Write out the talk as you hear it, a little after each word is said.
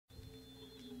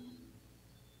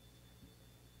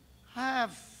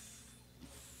have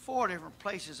 4 different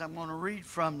places I'm going to read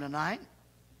from tonight.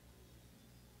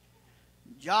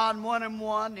 John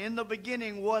 1:1, in the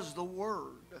beginning was the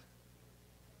Word,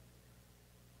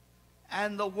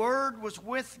 and the Word was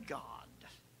with God,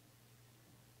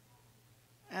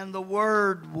 and the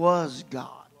Word was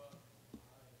God.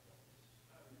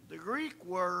 The Greek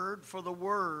word for the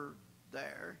word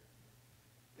there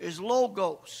is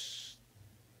logos.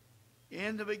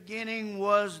 In the beginning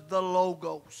was the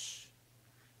logos.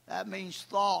 That means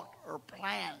thought or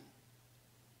plan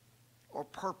or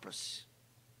purpose.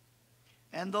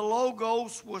 And the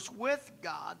logos was with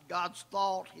God. God's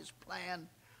thought, his plan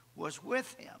was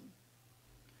with him.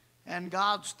 And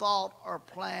God's thought or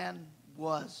plan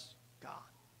was God.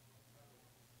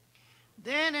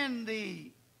 Then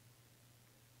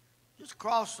just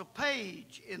across the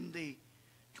page in the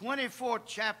 24th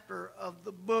chapter of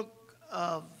the book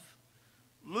of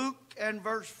Luke and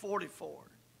verse 44.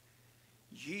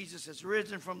 Jesus has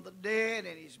risen from the dead,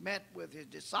 and he's met with his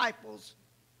disciples.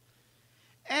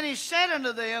 And he said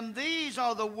unto them, these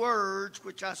are the words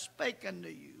which I spake unto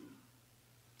you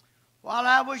while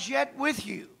I was yet with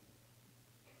you,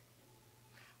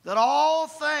 that all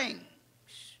things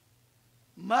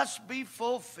must be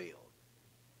fulfilled,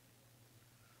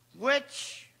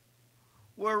 which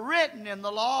were written in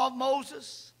the law of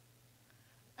Moses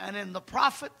and in the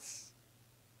prophets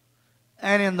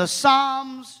and in the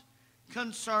Psalms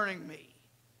concerning me.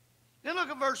 Then look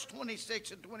at verse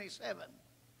 26 and 27.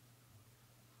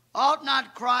 Ought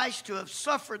not Christ to have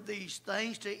suffered these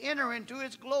things to enter into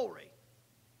his glory?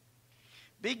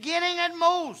 Beginning at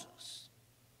Moses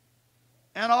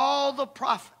and all the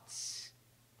prophets,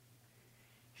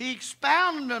 he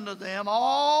expounded unto them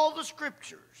all the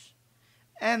scriptures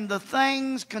and the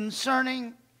things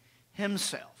concerning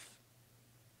himself.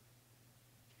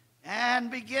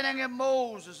 And beginning at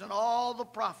Moses and all the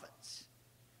prophets,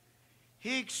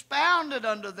 he expounded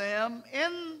unto them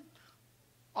in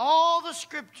all the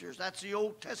scriptures, that's the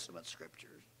Old Testament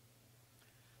scriptures,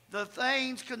 the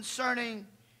things concerning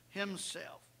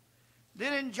himself.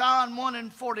 Then in John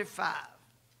 1:45,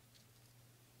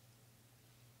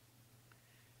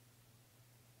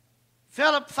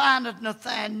 Philip findeth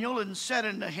Nathanael and said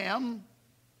unto him,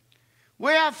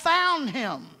 we have found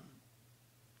him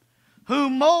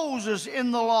whom Moses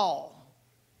in the law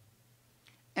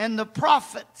and the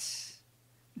prophets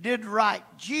did write,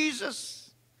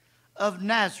 Jesus of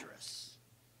Nazareth,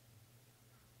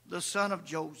 the son of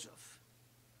Joseph.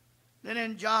 Then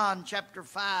in John chapter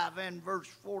 5 and verse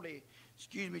 40,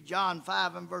 John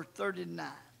 5 and verse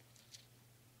 39.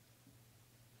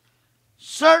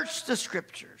 Search the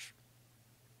scriptures,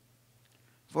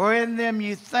 for in them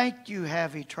you think you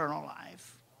have eternal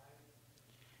life.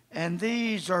 And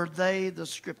these are they, the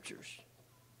scriptures,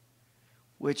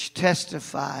 which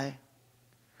testify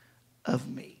of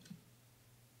me.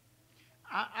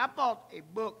 I bought a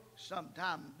book some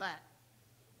time back.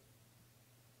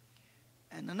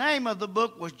 And the name of the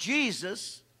book was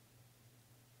Jesus,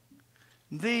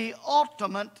 the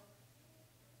ultimate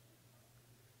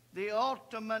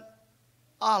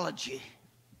Ology.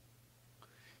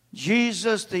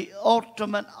 Jesus, the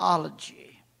ultimate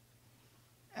Ology.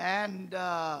 And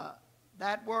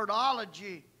that word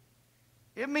ology,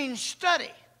 it means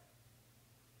study.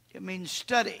 It means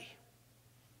study.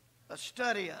 A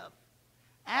study of.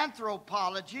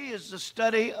 Anthropology is the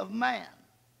study of man.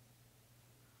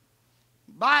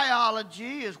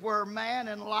 Biology is where man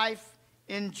and life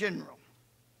in general.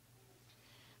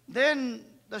 Then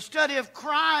the study of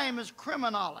crime is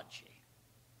criminology.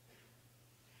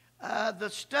 The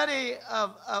study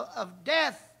of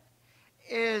death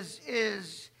is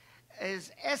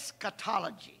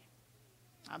eschatology.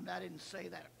 I didn't say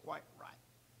that quite right.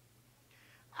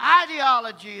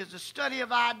 Ideology is the study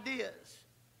of ideas.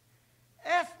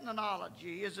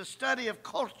 Ethnology is a study of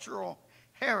cultural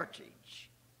heritage.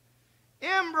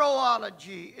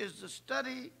 Embryology is the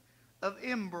study of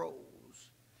embryos.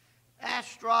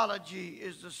 Astrology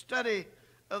is the study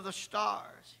of the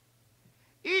stars.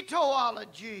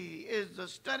 Etiology is the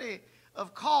study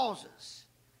of causes.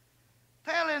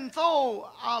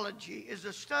 Paleontology is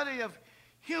the study of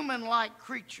human-like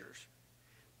creatures.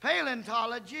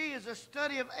 Paleontology is the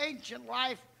study of ancient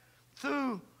life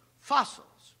through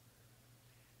fossils.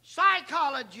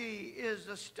 Psychology is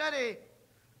the study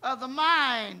of the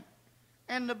mind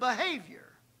and the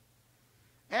behavior.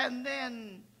 And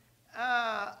then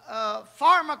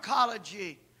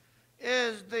pharmacology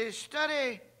is the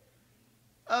study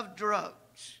of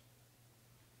drugs.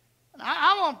 And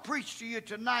I want to preach to you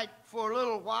tonight for a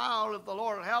little while, if the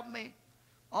Lord will help me,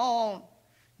 on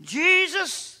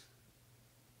Jesus,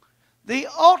 the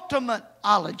ultimate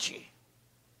Ology.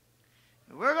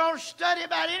 If we're going to study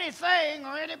about anything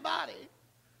or anybody,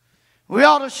 we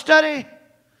ought to study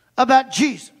about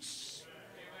Jesus.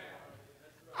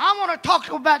 I want to talk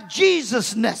about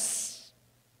Jesus-ness.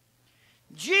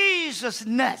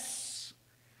 Jesus-ness.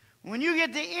 When you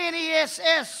get the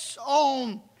N-E-S-S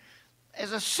on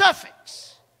as a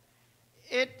suffix,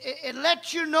 it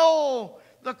lets you know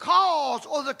the cause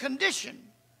or the condition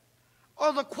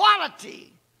or the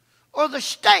quality or the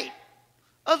state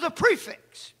of the prefix.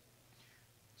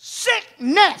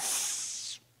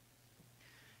 Sickness,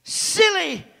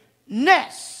 silliness,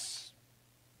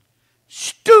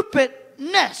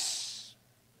 stupidness,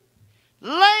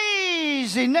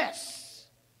 laziness,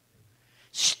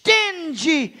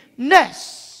 stinginess,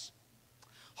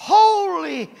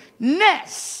 holiness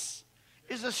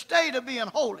is a state of being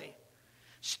holy.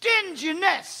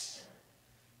 Stinginess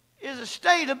is a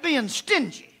state of being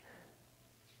stingy.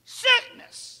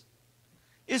 Sickness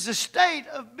is a state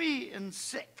of being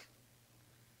sick.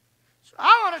 So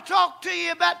I want to talk to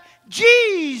you about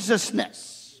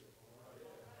Jesus-ness.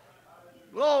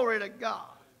 Glory to God.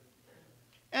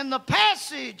 And the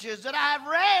passages that I've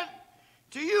read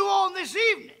to you on this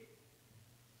evening,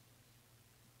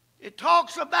 it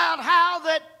talks about how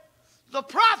that the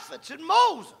prophets and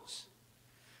Moses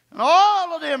and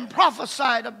all of them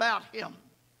prophesied about him.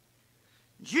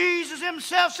 Jesus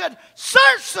himself said,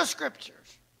 search the scriptures,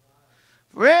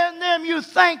 for in them you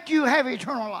think you have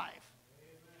eternal life.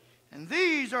 And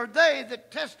these are they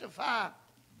that testify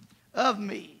of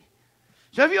me.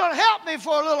 So if you want to help me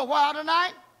for a little while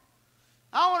tonight,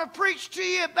 I want to preach to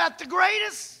you about the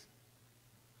greatest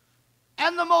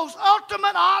and the most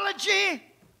ultimate ology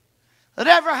that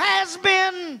ever has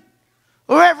been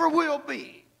or ever will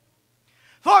be.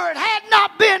 For it had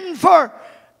not been for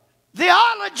the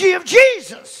ology of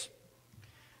Jesus,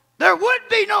 there would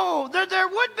be no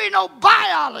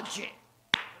biology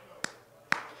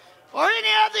or any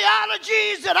of the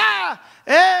ologies that I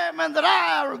am and that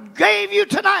I gave you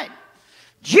tonight.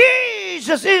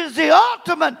 Jesus is the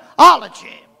ultimate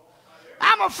ology.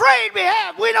 I'm afraid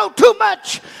we know too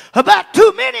much about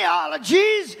too many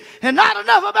ologies and not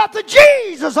enough about the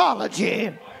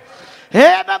Jesus-ology.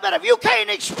 Yeah, but if you can't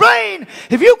explain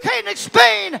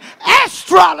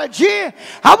astrology,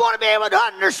 I want to be able to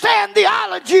understand the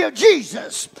ology of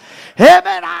Jesus.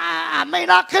 Amen. I may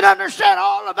not can understand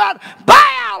all about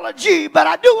biology, but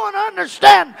I do want to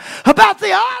understand about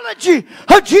the ology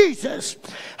of Jesus.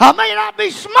 I may not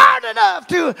be smart enough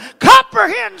to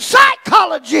comprehend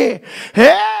psychology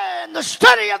and the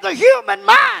study of the human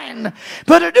mind,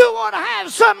 but I do want to have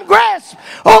some grasp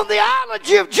on the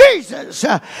ology of Jesus.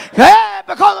 Because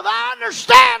if I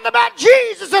understand about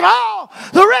Jesus and all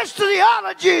the rest of the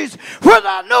ologies, whether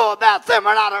I know about them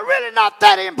or not, are really not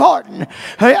that important.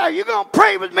 Are you going to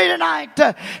pray with me tonight?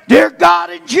 Dear God,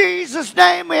 in Jesus'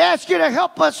 name, we ask you to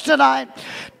help us tonight.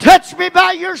 Touch me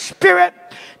by your Spirit.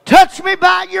 Touch me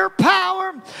by your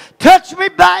power. Touch me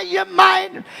by your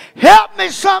might. Help me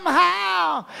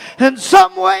somehow, in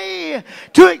some way,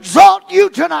 to exalt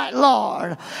you tonight,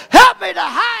 Lord. Help me to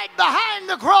hide behind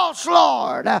the cross,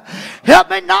 Lord. Help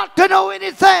me not to know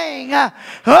anything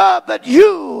but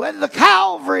you and the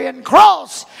Calvary and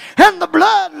cross and the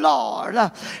blood, Lord.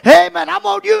 Amen. I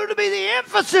want you to be the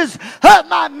emphasis of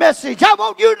my message. I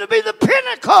want you to be the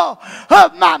pinnacle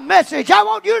of my message. I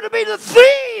want you to be the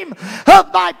theme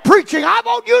of my preaching. I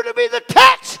want you to be the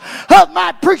text of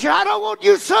my preaching. I don't want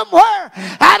you somewhere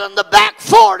out in the back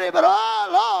 40, but oh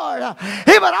Lord,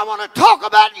 but I want to talk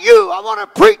about you. I want to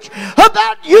preach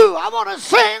about you. I want to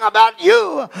sing about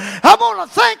you. I want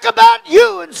to think about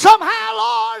you. And somehow,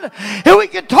 Lord, if we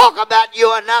can talk about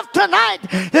you enough tonight,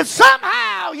 that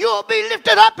somehow you'll be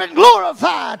lifted up and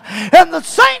glorified, and the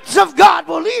saints of God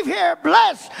will leave here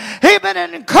blessed, amen,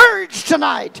 and encouraged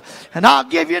tonight. And I'll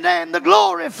give your name the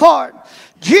glory for it.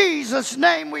 Jesus'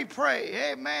 name we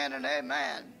pray. Amen and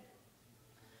amen.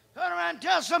 Turn around and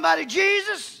tell somebody,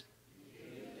 Jesus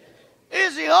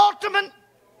is the ultimate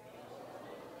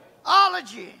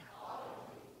ology.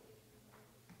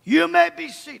 You may be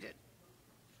seated.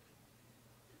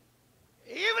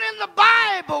 Even in the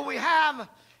Bible we have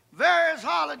various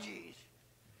ologies.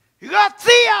 You got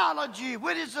theology,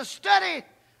 which is the study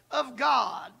of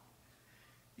God.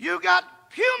 You got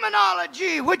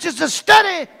humanology, which is the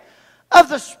study of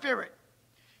the Spirit.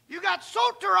 You got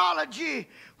soteriology,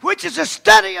 which is a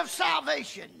study of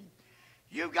salvation.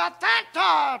 You've got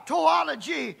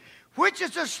thanatology, which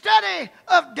is a study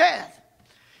of death.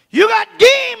 You got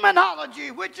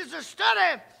demonology, which is a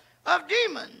study of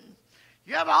demons.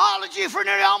 You have an ology for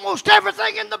nearly almost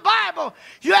everything in the Bible.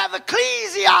 You have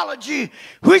ecclesiology,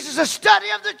 which is a study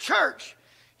of the church.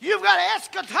 You've got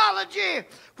eschatology,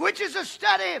 which is a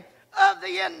study of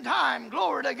the end time.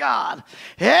 Glory to God.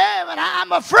 Yeah, and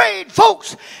I'm afraid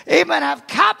folks even have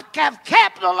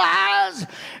capitalized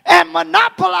and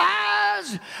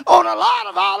monopolized on a lot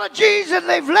of ologies, and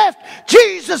they've left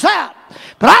Jesus out.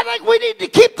 But I think we need to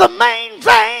keep the main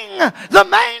thing the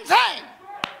main thing.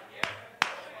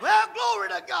 Well, glory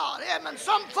to God. Amen.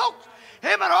 Some folks,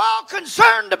 amen, are all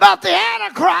concerned about the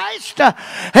Antichrist.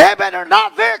 Amen, are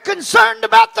not very concerned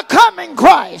about the coming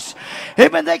Christ.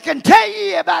 Amen, they can tell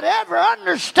you about every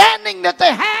understanding that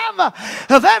they have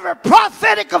of every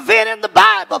prophetic event in the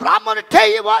Bible. But I'm going to tell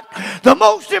you what, the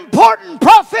most important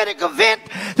prophetic event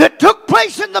that took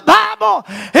place in the Bible,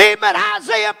 amen,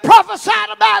 Isaiah prophesied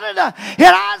about it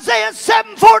in Isaiah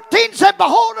 7:14, said,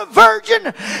 behold, a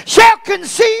virgin shall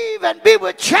conceive and be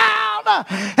with child,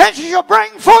 and she shall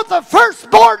bring forth the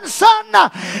firstborn son,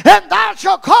 and thou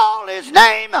shalt call his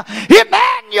name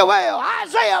Emmanuel.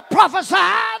 Isaiah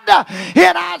prophesied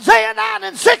in Isaiah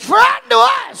 9:6, for unto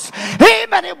us,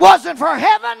 amen, it wasn't for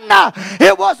heaven,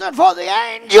 it wasn't for the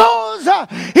angels,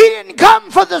 he didn't come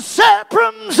for the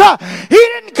seraphim, he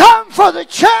didn't come for the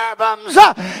cherubims,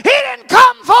 he didn't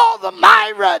come for the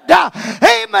myriad,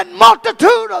 amen,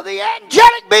 multitude of the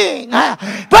angelic being,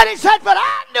 but he said, but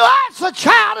unto us a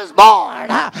child is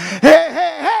born, and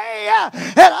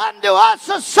unto us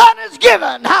a son is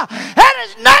given, and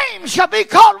his name shall be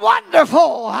called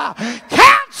Wonderful,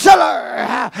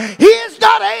 Counselor. He is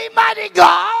not a mighty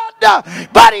God,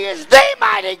 but he is the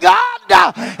mighty God,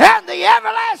 and the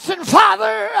everlasting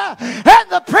Father, and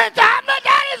the Prince.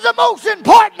 That is the most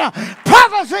important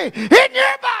prophecy in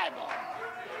your Bible.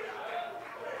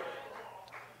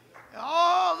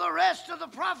 All the rest of the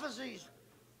prophecies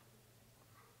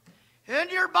in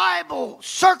your Bible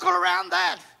circle around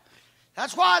that.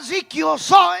 That's why Ezekiel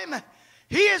saw him.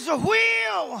 He is a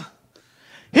wheel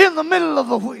in the middle of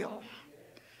the wheel.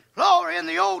 Glory, in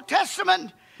the Old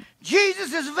Testament,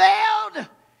 Jesus is veiled.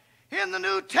 In the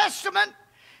New Testament,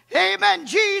 amen,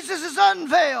 Jesus is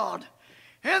unveiled.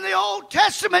 In the Old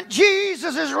Testament,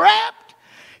 Jesus is wrapped.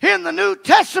 In the New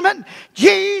Testament,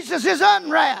 Jesus is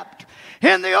unwrapped.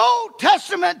 In the Old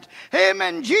Testament,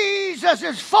 amen, Jesus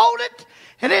is folded.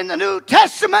 And in the New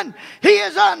Testament, he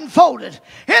is unfolded.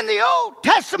 In the Old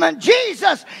Testament,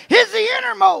 Jesus is the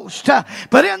innermost.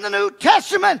 But in the New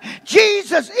Testament,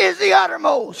 Jesus is the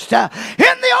uttermost. In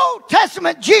the Old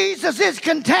Testament, Jesus is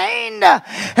contained.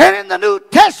 And in the New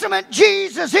Testament,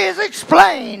 Jesus is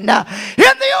explained.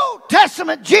 In the Old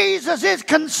Testament, Jesus is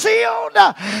concealed.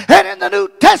 And in the New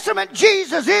Testament,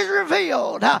 Jesus is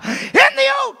revealed. In the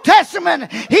Old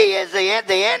Testament, he is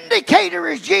the indicator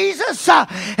is Jesus.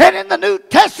 And in the New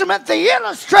Testament, the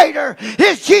illustrator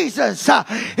is Jesus.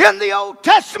 In the Old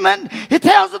Testament, it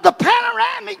tells of the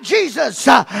panoramic Jesus.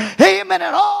 Amen.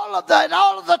 And all of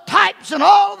the types and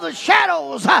all of the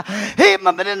shadows.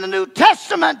 Amen. But in the New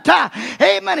Testament,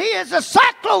 amen, he is a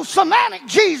cyclosomatic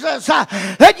Jesus,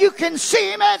 that you can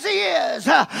see him as he is.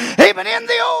 Amen. In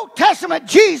the Old Testament,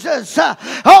 Jesus,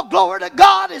 oh glory to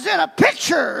God, is in a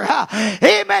picture.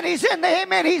 Amen. He's in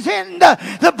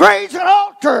the brazen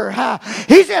altar.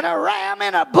 He's in a ram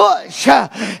in a bush.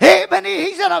 Amen.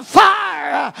 He's in a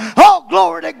fire. Oh,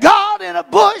 glory to God, in a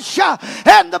bush.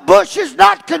 And the bush is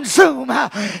not consumed.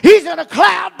 He's in a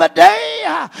cloud by day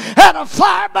and a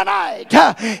fire by night.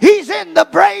 He's in the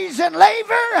brazen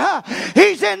laver.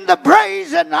 He's in the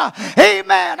brazen,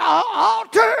 amen,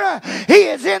 altar. He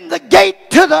is in the gate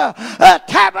to the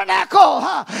tabernacle.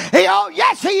 Oh,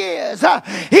 yes, he is.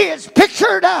 He is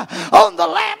pictured on the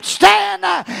lampstand,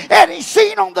 and he's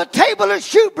seen on the table of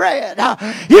shewbread.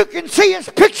 You can see his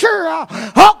picture,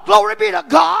 oh glory be to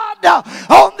God,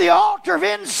 on the altar of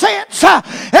incense.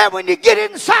 And when you get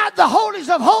inside the holies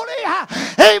of holies,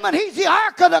 amen, he's the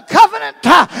Ark of the Covenant,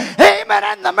 amen,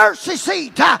 and the mercy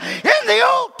seat. In the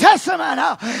Old Testament,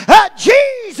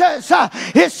 Jesus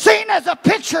is seen as a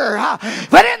picture,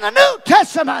 but in the New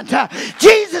Testament,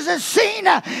 Jesus is seen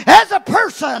as a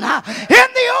person. In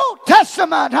the Old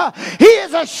Testament, he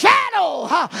is a shadow,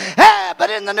 but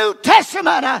in the New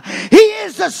Testament, he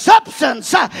is the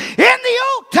substance. In the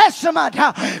Old Testament,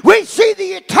 we see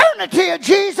the eternity of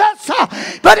Jesus,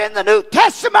 but in the New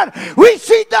Testament, we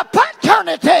see the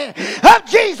paternity of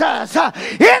Jesus.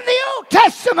 In the Old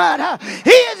Testament,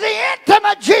 he is the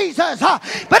intimate Jesus,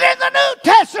 but in the New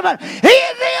Testament, he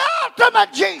is the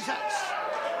ultimate Jesus.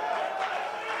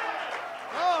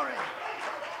 Glory.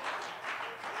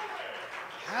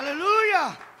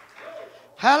 Hallelujah.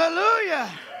 Hallelujah.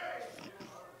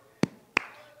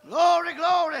 Glory,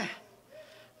 glory.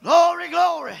 Glory,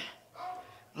 glory.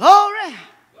 Glory.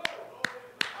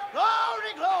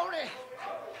 Glory, glory.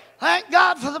 Thank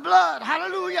God for the blood.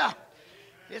 Hallelujah.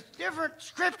 It's different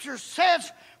scriptures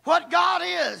says what God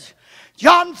is.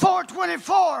 John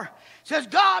 4:24 says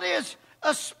God is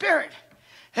a spirit.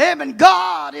 Amen.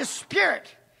 God is spirit.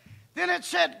 Then it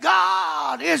said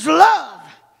God is love.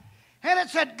 And it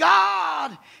said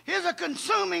God is a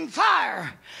consuming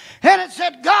fire. And it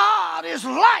said God is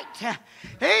light.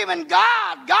 Amen.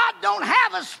 God don't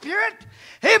have a spirit.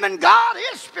 Amen. God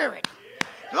is spirit.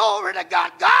 Glory to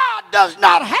God. God does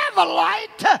not have a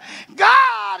light.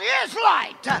 God is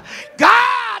light.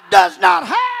 God does not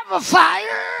have a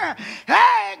fire.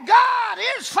 Hey, God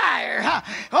is fire.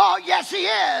 Oh, yes, He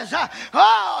is.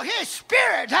 Oh, His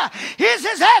Spirit is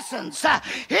His essence.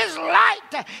 His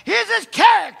light is His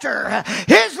character.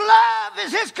 His love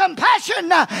is His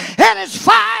compassion. And His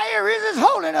fire is His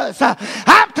holiness.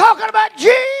 I'm talking about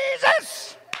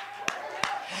Jesus.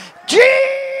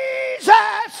 Jesus.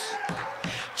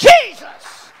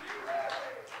 Jesus.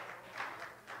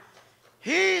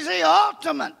 He's the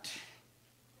ultimate.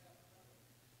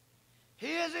 He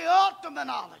is the ultimate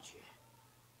ology.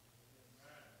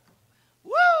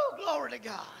 Woo! Glory to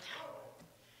God.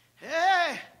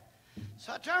 Hey.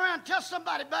 So turn around and tell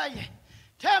somebody about you.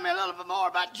 Tell me a little bit more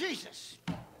about Jesus.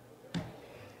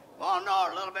 Want to know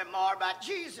a little bit more about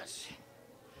Jesus.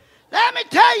 Let me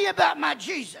tell you about my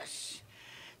Jesus.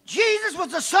 Jesus was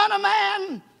the Son of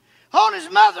Man on His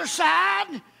mother's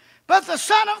side, but the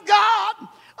Son of God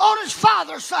on His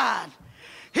father's side.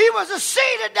 He was the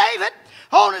seed of David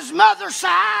on His mother's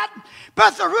side,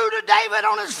 but the root of David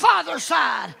on His father's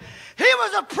side. He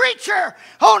was a preacher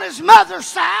on His mother's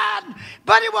side,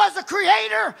 but He was the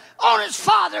creator on His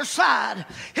father's side.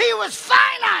 He was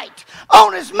finite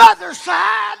on His mother's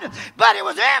side, but He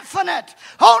was infinite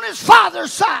on His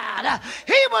father's side.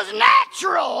 He was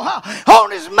natural on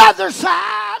His mother's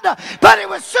side, but He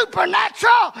was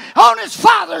supernatural on His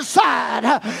father's side.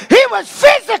 He was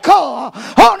physical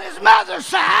on His mother's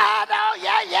side. Oh,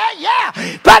 yeah.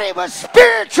 But He was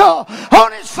spiritual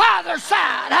on His father's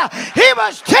side. He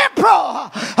was temporal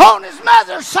on His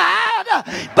mother's side,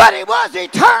 but He was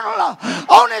eternal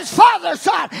on His father's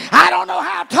side. I don't know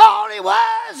how tall He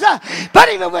was, but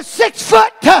if it was 6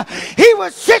 foot, He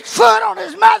was 6 foot on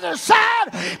His mother's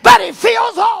side, but He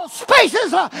fills all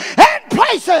spaces and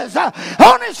places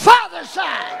on His father's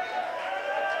side.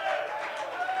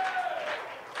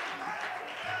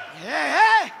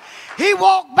 Yeah. He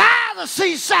walked by the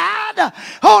seaside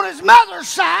on His mother's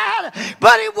side,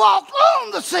 but He walked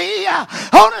on the sea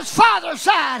on His father's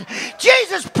side.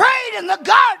 Jesus prayed in the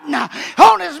garden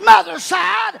on His mother's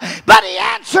side, but He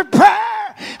answered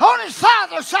prayer on His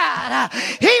father's side.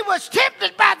 He was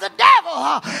tempted by the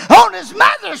devil on His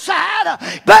mother's side,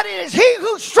 but it is He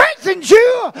who strengthens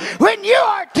you when you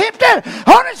are tempted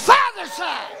on His father's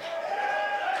side.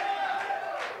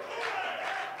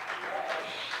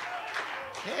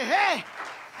 Hey.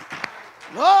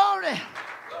 Glory.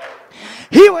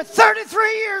 He was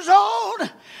 33 years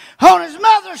old on His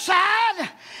mother's side,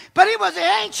 but He was the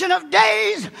Ancient of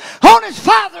Days on His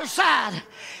father's side.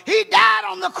 He died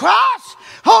on the cross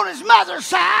on His mother's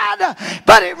side,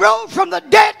 but He rose from the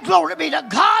dead, glory be to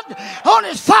God, on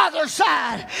His father's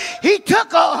side. He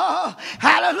took,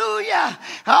 hallelujah,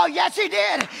 oh yes He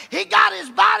did. He got His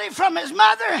body from His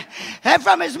mother and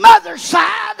from His mother's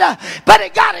side, but He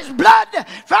got His blood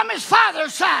from His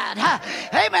father's side.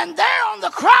 Amen. There on the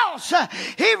cross,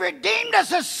 He redeemed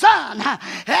us as Son.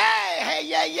 Hey,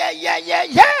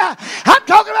 yeah. I'm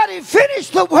talking about He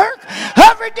finished the work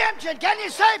of redemption. Can you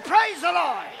say praise the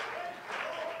Lord?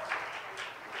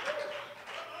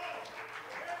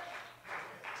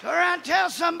 Turn around and tell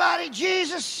somebody,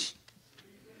 Jesus,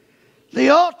 the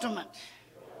ultimate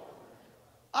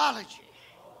ology.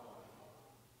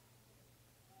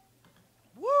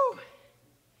 Woo!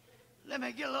 Let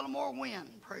me get a little more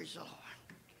wind. Praise the Lord.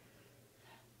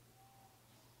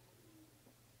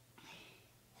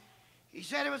 He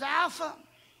said it was Alpha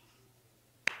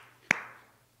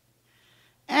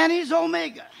and He's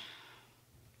Omega.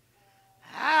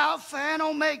 Alpha and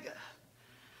Omega.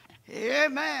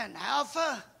 Amen.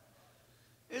 Alpha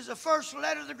is the first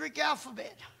letter of the Greek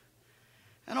alphabet,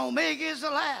 and Omega is the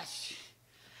last.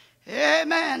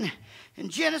 Amen. In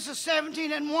Genesis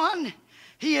 17:1,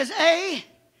 He is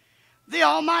the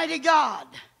Almighty God.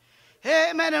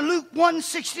 Amen. In Luke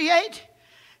 1:68,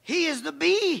 He is the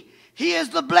B. He is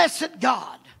the blessed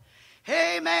God.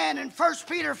 Amen. In 1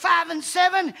 Peter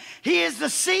 5:7, He is the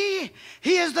C.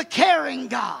 He is the caring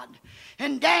God.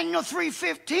 In Daniel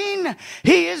 3:15,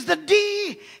 He is the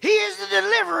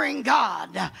delivering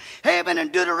God. Amen. In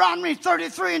Deuteronomy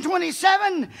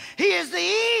 33:27, He is the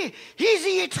E. He's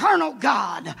the eternal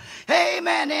God.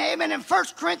 Amen. Amen. In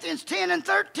 1 Corinthians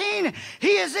 10:13,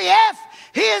 He is the F.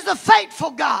 He is the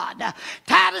faithful God.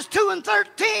 Titus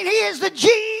 2:13, He is the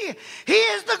G. He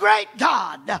is the great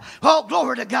God. Oh,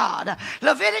 glory to God.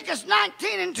 Leviticus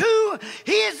 19:2,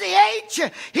 He is the H.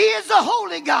 He is the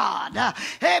holy God.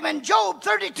 Amen. Job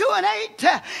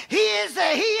 32:8, He is the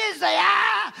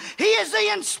I. He is the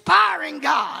inspiring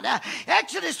God.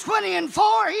 Exodus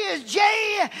 20:4, He is J.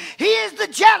 He is the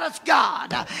jealous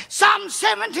God. Psalm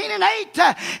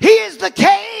 17:8, He is the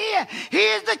K. He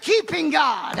is the keeping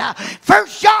God. 1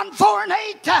 John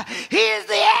 4:8, He is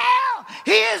the L.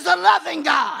 He is the loving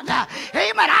God.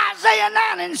 Amen. Isaiah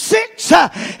 9:6,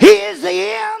 He is the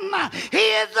M. He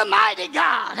is the mighty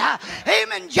God.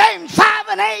 Amen. James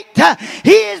 5:8,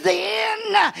 He is the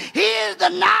N. He is the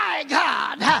nigh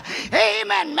God.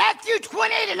 Amen. Matthew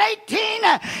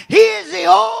 28:18, He is the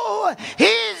O. He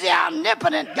is the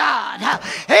omnipotent God.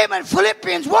 Amen.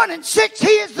 Philippians 1:6, He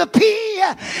is the P.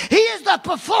 He is the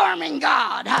performing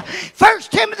God.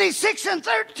 1 Timothy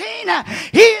 6:13,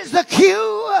 He is the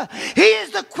Q. He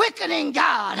is the quickening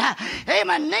God.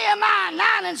 Amen. Nehemiah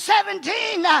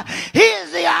 9:17, He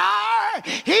is the R.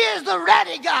 He is the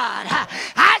ready God.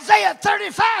 Isaiah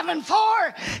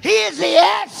 35:4, He is the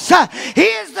S. He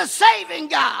is the saving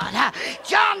God.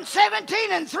 John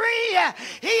 17:3,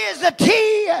 He is the T.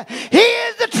 He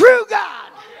is the true God.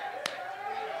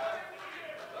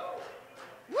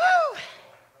 Woo!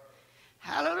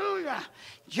 Hallelujah.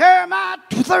 Jeremiah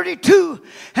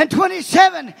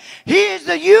 32:27, He is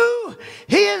the U.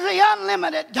 He is the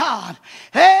unlimited God.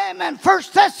 Amen.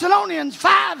 1 Thessalonians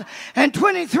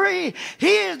 5:23,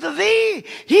 He is the V.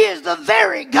 He is the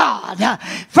very God.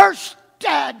 St.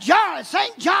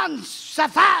 John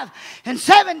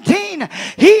 5:17,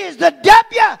 He is the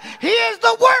W. He is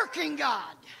the working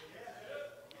God.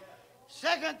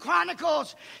 2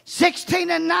 Chronicles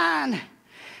 16:9,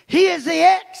 He is the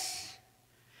X.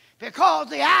 Because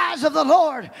the eyes of the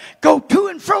Lord go to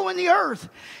and fro in the earth.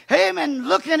 Amen.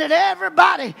 Looking at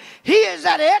everybody. He is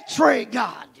that X-ray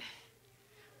God.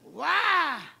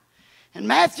 Why? In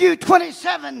Matthew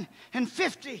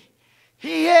 27:50,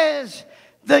 He is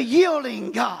the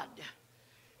yielding God.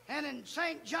 And in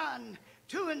St. John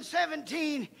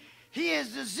 2:17, He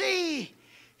is the Z.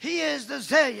 He is the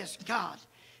zealous God.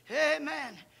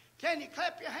 Amen. Can you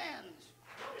clap your hands?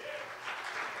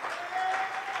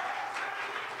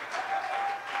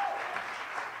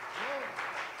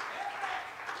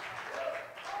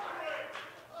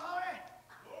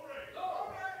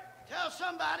 Tell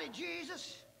somebody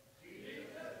Jesus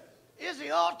is the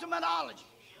ultimate ology.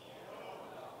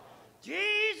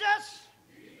 Jesus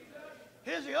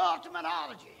is the ultimate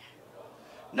ology.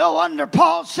 No wonder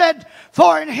Paul said,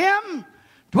 for in Him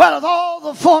dwelleth all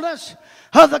the fullness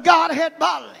of the Godhead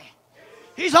bodily.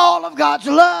 He's all of God's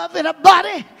love in a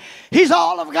body. He's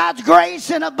all of God's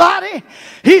grace in a body.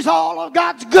 He's all of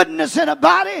God's goodness in a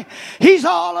body. He's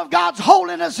all of God's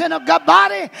holiness in a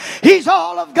body. He's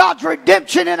all of God's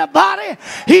redemption in a body.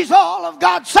 He's all of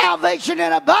God's salvation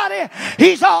in a body.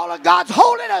 He's all of God's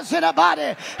holiness in a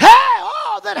body. Hey,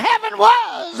 all that heaven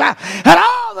was, and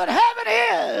all that heaven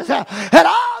is, and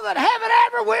all that heaven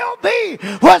ever will be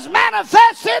was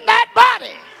manifest in that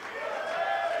body.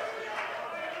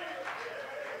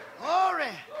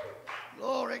 Glory,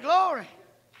 glory, glory.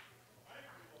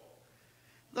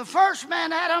 The first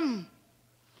man, Adam,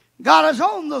 got us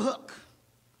on the hook.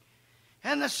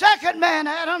 And the second man,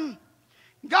 Adam,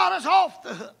 got us off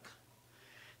the hook.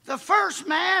 The first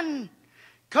man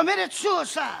committed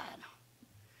suicide.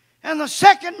 And the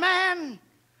second man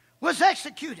was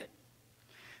executed.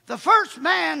 The first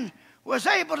man was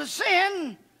able to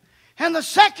sin. And the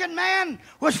second man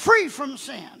was free from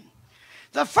sin.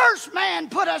 The first man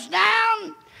put us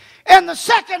down, and the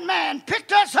second man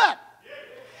picked us up.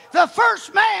 The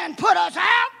first man put us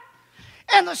out,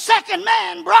 and the second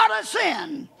man brought us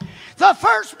in. The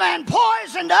first man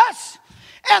poisoned us,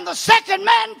 and the second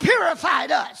man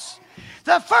purified us.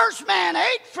 The first man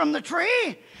ate from the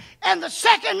tree, and the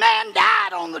second man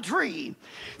died on the tree.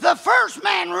 The first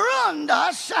man ruined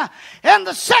us, and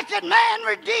the second man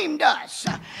redeemed us.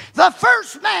 The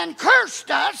first man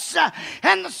cursed us,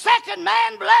 and the second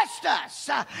man blessed us.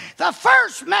 The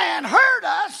first man hurt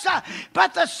us,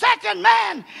 but the second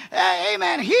man,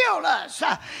 healed us.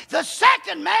 The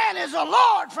second man is a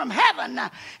Lord from heaven,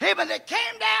 that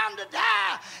came down to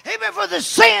die, for the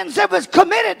sins that was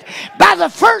committed by the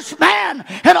first man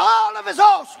and all of his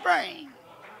offspring.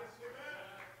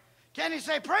 Can you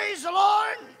say, praise the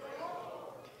Lord?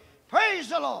 Praise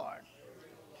the Lord.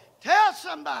 Tell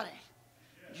somebody,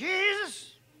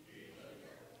 Jesus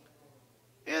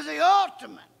is the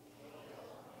ultimate.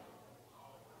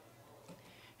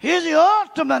 He's the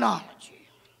ultimate ology.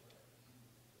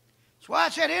 That's why I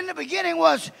said in the beginning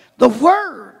was the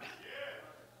Word.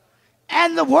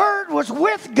 And the Word was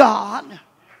with God.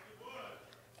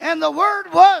 And the Word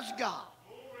was God.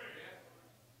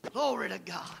 Glory to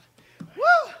God.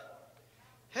 Woo!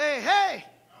 Hey, hey.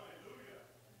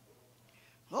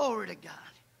 Glory to God.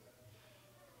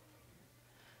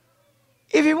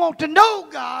 If you want to know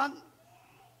God,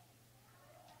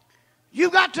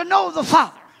 you've got to know the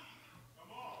Father.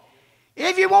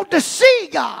 If you want to see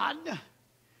God,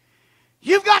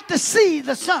 you've got to see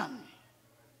the Son.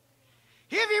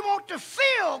 If you want to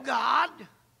feel God,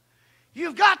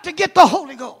 you've got to get the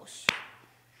Holy Ghost.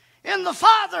 In the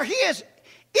Father, He is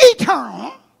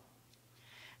eternal.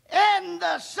 And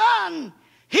the Son,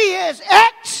 He is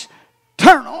external.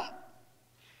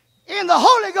 In the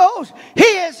Holy Ghost, He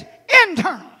is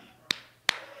internal.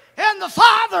 In the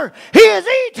Father, He is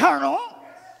eternal.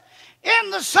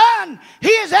 In the Son, He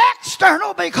is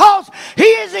external because He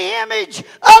is the image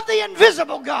of the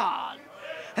invisible God.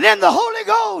 And in the Holy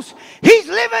Ghost, He's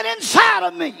living inside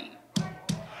of me.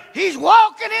 He's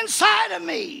walking inside of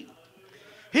me.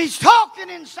 He's talking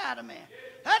inside of me.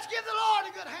 Let's give the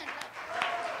Lord a good hand.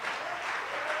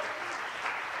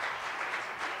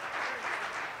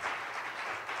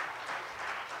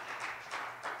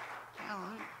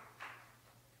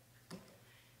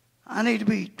 I need to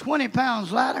be 20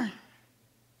 pounds lighter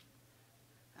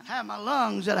and have my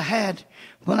lungs that I had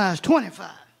when I was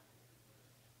 25.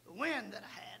 The wind that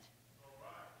I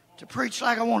had to preach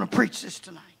like I want to preach this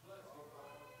tonight.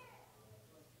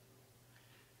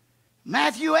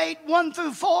 Matthew 8, 1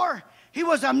 through 4, He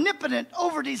was omnipotent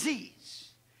over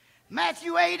disease.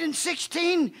 Matthew 8 and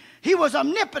 16, He was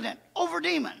omnipotent over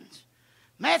demons.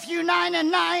 Matthew 9 and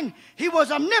 9, He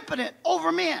was omnipotent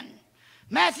over men.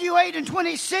 Matthew 8 and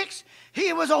 26,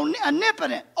 He was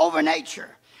omnipotent over nature.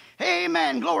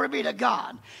 Amen. Glory be to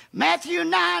God. Matthew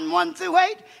 9, 1 through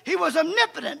 8, He was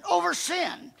omnipotent over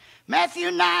sin.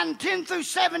 Matthew 9, 10 through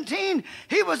 17,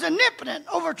 He was omnipotent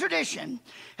over tradition.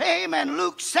 Amen.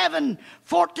 Luke 7,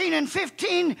 14 and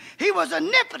 15, He was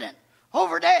omnipotent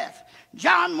over death.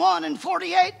 John 1 and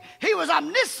 48, He was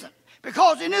omniscient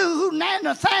because He knew who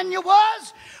Nathanael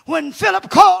was when Philip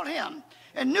called him.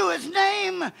 And knew his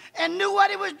name and knew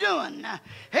what he was doing.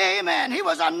 Amen. He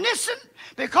was omniscient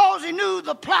because he knew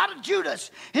the plot of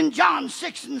Judas in John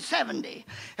 6 and 70.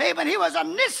 Amen. He was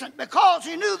omniscient because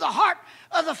he knew the heart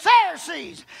of the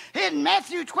Pharisees in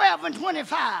Matthew 12 and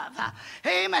 25.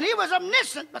 Amen. He was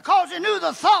omniscient because he knew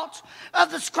the thoughts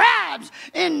of the scribes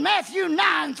in Matthew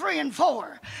 9, 3 and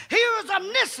 4. He was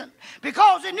omniscient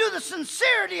because he knew the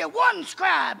sincerity of one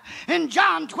scribe in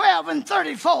John 12 and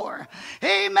 34.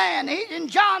 Amen. In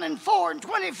John 4 and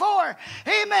 24,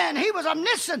 amen, he was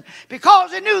omniscient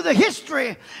because he knew the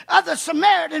history of the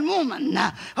Samaritan woman.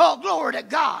 Oh, glory to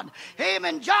God.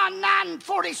 Amen. John 9,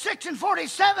 46 and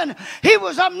 47, he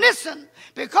was omniscient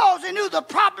because he knew the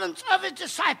problems of his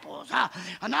disciples.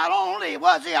 Not only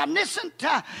was he omniscient,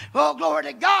 oh, glory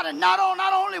to God, and not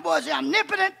only was he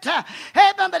omnipotent,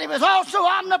 amen, but he was also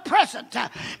omnipresent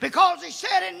because he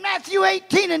said in Matthew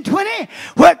 18 and 20,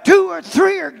 where 2 or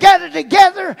 3 are gathered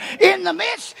together in the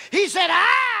midst, he said,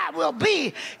 I will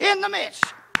be in the midst.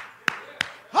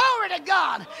 Glory to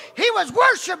God. He was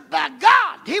worshiped by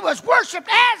God. He was worshiped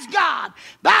as God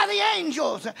by the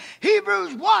angels.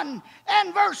 Hebrews 1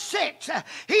 and verse 6.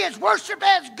 He is worshiped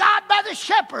as God by the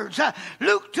shepherds.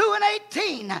 Luke 2 and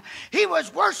 18. He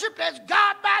was worshiped as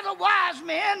God by the wise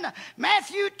men.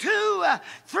 Matthew 2,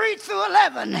 3 through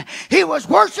 11. He was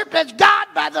worshiped as God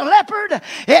by the leopard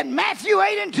in Matthew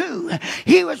 8 and 2.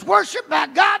 He was worshiped by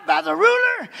God by the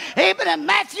ruler. Even in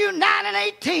Matthew 9 and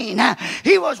 18.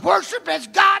 He was worshiped as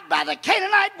God by the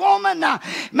Canaanite woman,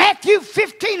 Matthew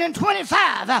 15 and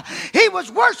 25. He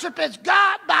was worshiped as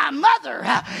God by a mother,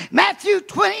 Matthew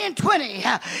 20 and 20.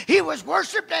 He was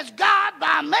worshiped as God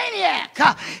by a maniac,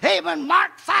 amen,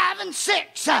 Mark 5 and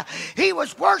 6. He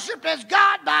was worshiped as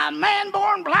God by a man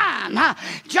born blind,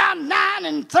 John 9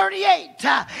 and 38.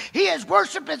 He is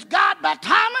worshiped as God by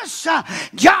Thomas,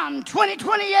 John 20,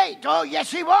 28. Oh, yes,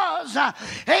 he was.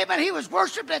 Amen. He was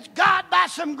worshiped as God by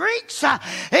some Greeks,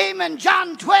 amen,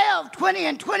 John 12, 20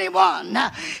 and 21.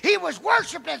 He was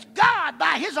worshiped as God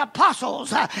by his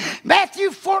apostles.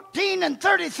 Matthew 14 and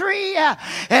 33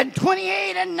 and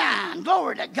 28 and 9.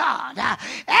 Glory to God.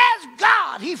 As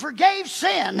God, he forgave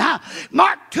sin.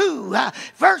 Mark 2,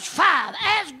 verse 5.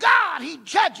 As God, he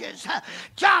judges.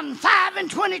 John 5 and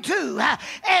 22.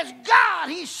 As God,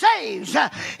 he saves.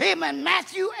 Amen.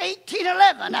 Matthew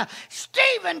 18:11.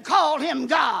 Stephen called him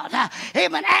God.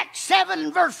 Amen. Acts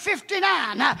 7 verse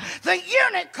 59. The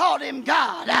eunuch called him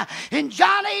God. In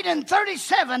John 8 and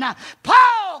 37,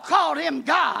 Paul called him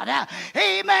God.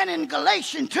 Amen. In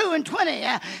Galatians 2 and 20.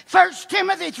 1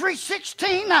 Timothy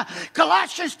 3:16.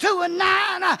 Colossians 2 and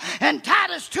 9. And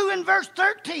Titus 2 and verse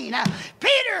 13.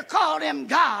 Peter called him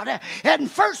God. In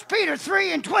 1 Peter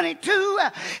 3 and 22.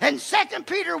 And 2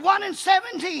 Peter 1 and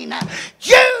 17.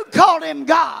 Jude called him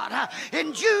God.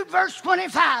 In Jude verse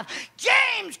 25.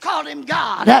 James called him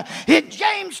God. In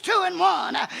James 2 and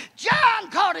 1.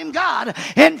 John called him God.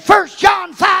 In 1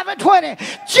 John 5 and 20.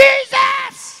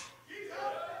 Jesus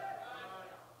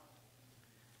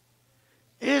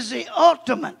is the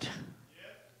ultimate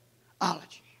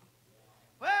ology.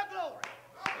 Well, glory.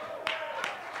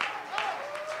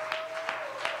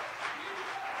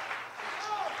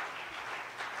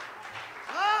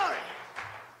 Glory.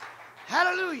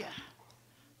 Hallelujah.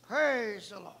 Praise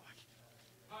the Lord.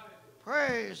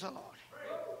 Praise the Lord.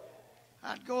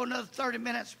 I'd go another 30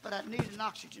 minutes, but I'd need an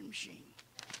oxygen machine.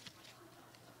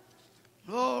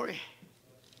 Glory.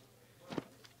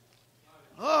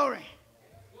 Glory.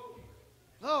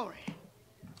 Glory.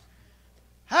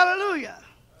 Hallelujah.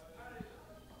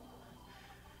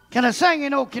 Can I sing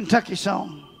an old Kentucky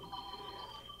song?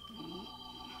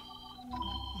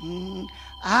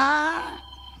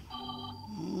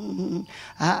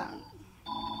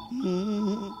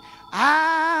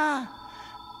 I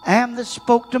am that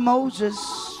spoke to Moses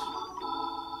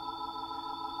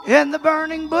in the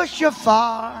burning bush of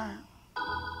fire.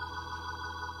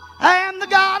 I am the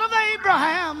God of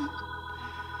Abraham,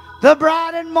 the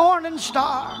bright and morning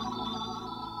star.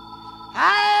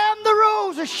 I am the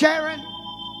rose of Sharon,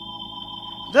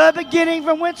 the beginning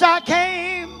from whence I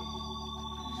came.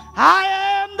 I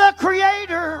am the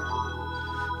creator,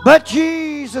 but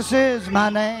Jesus is my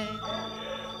name.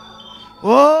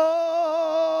 Oh,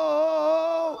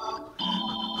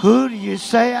 who do you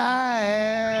say I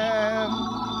am?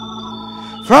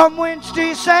 From whence do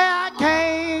you say I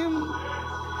came?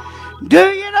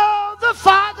 Do you know the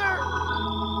Father?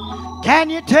 Can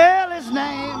you tell his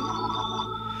name?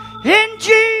 In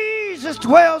Jesus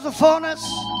dwells the fullness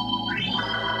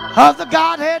of the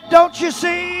Godhead, don't you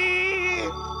see?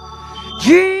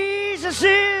 Jesus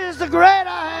is the great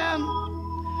I am.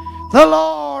 The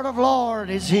Lord of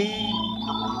Lords is he.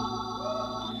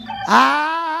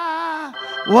 I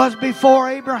was before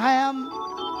Abraham.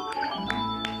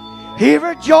 He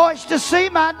rejoiced to see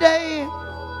my day.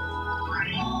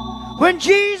 When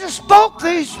Jesus spoke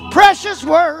these precious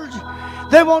words,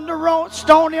 they wanted to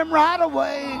stone him right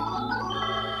away.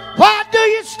 Why do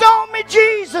you stone me,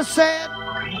 Jesus said,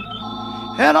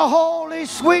 in a holy,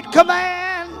 sweet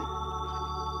command?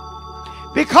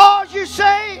 Because you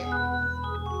say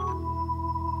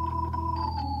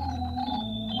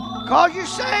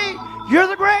you're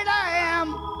the great I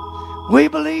am, we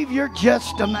believe you're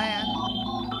just a man.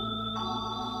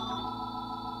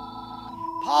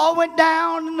 Paul went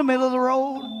down in the middle of the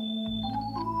road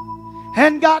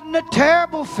and got in a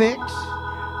terrible fix.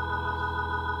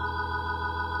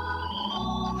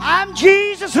 I'm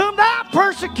Jesus whom thou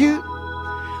persecute.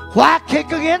 Why kick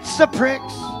against the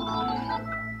pricks?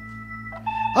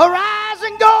 Arise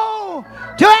and go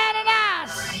to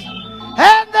Ananias,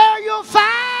 and there you'll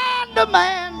find a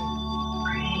man.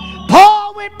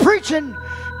 Paul went preaching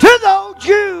to those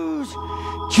Jews.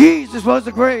 Jesus was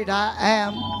the great I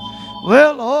am.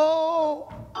 Well,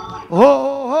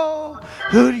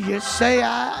 who do you say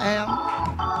I am?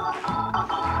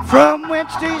 From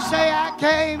whence do you say I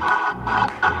came?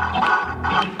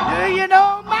 Do you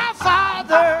know my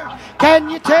Father? Can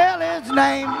you tell his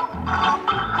name?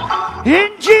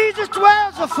 In Jesus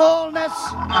dwells the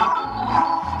fullness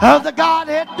of the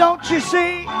Godhead, don't you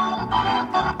see?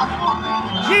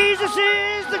 Jesus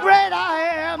is the great I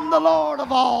am, the Lord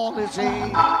of all is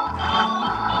he.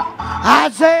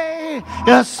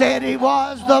 Isaiah said he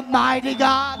was the mighty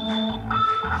God,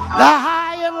 the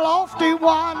high and lofty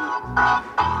one.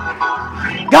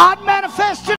 God manifested